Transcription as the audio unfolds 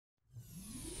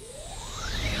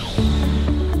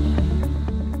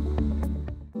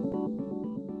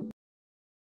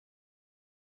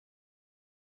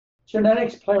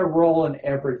genetics play a role in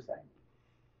everything.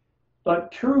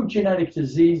 But true genetic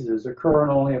diseases occur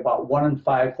in only about 1 in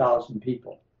 5,000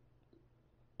 people.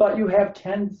 But you have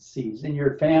tendencies in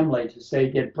your family to, say,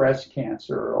 get breast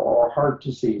cancer or heart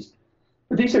disease.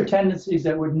 But these are tendencies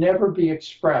that would never be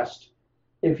expressed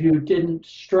if you didn't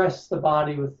stress the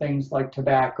body with things like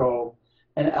tobacco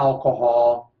and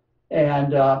alcohol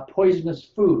and poisonous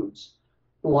foods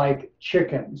like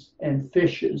chickens and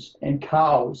fishes and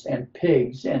cows and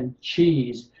pigs and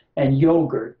cheese and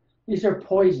yogurt. These are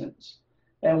poisons.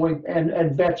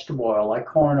 And vegetable oil like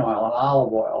corn oil and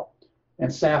olive oil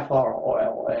and safflower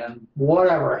oil and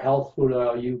whatever health food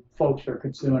oil you folks are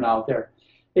consuming out there.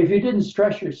 If you didn't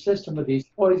stress your system with these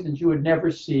poisons, you would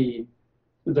never see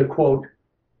the, quote,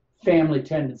 family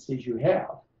tendencies you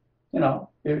have. You know,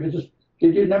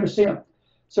 you'd never see them.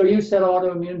 So you said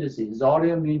autoimmune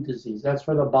disease, that's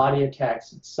where the body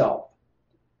attacks itself.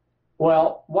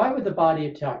 Well, why would the body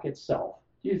attack itself?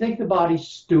 Do you think the body's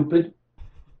stupid?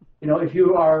 You know, if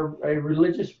you are a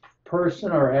religious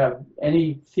person or have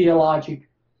any theologic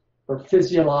or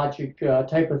physiologic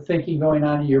type of thinking going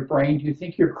on in your brain, do you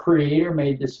think your creator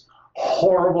made this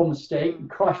horrible mistake and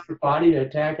caused your body to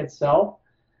attack itself?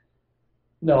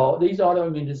 No, these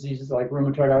autoimmune diseases like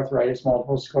rheumatoid arthritis,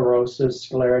 multiple sclerosis,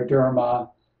 scleroderma,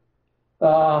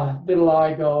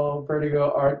 vitiligo,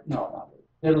 vitiligo,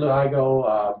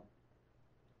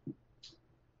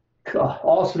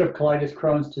 ulcerative colitis,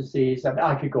 Crohn's disease. I mean,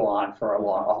 I could go on for a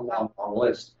long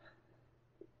list.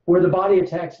 Where the body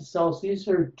attacks itself, these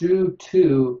are due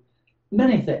to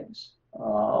many things.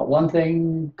 One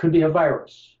thing could be a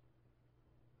virus,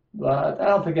 but I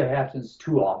don't think it happens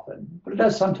too often, but it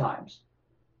does sometimes.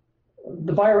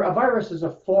 A virus is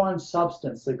a foreign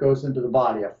substance that goes into the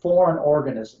body, a foreign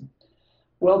organism.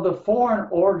 Well, the foreign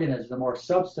organism or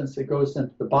substance that goes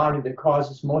into the body that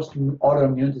causes most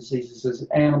autoimmune diseases is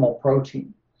animal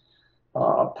protein,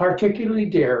 particularly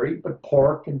dairy, but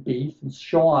pork and beef and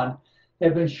so on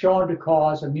have been shown to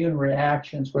cause immune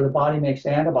reactions where the body makes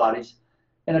antibodies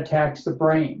and attacks the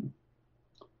brain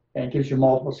and gives you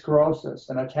multiple sclerosis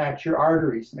and attacks your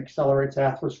arteries and accelerates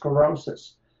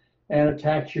atherosclerosis and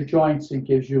attacks your joints and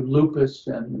gives you lupus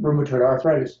and rheumatoid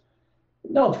arthritis.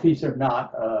 No, these are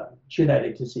not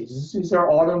genetic diseases. These are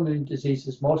autoimmune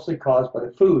diseases mostly caused by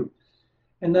the food.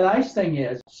 And the nice thing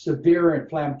is severe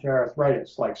inflammatory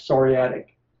arthritis like psoriatic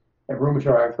and rheumatoid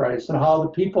arthritis and how the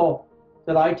people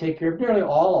that I take care of, nearly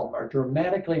all of them, are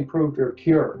dramatically improved or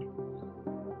cured.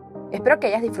 Espero que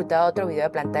hayas disfrutado otro video de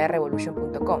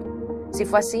plantaderevolution.com. Si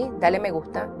fue así, dale me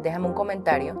gusta, déjame un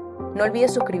comentario. No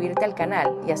olvides suscribirte al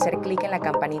canal y hacer clic en la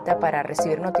campanita para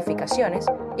recibir notificaciones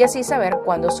y así saber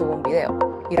cuándo subo un video.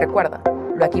 Y recuerda,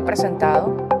 lo aquí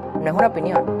presentado no es una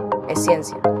opinión, es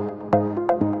ciencia.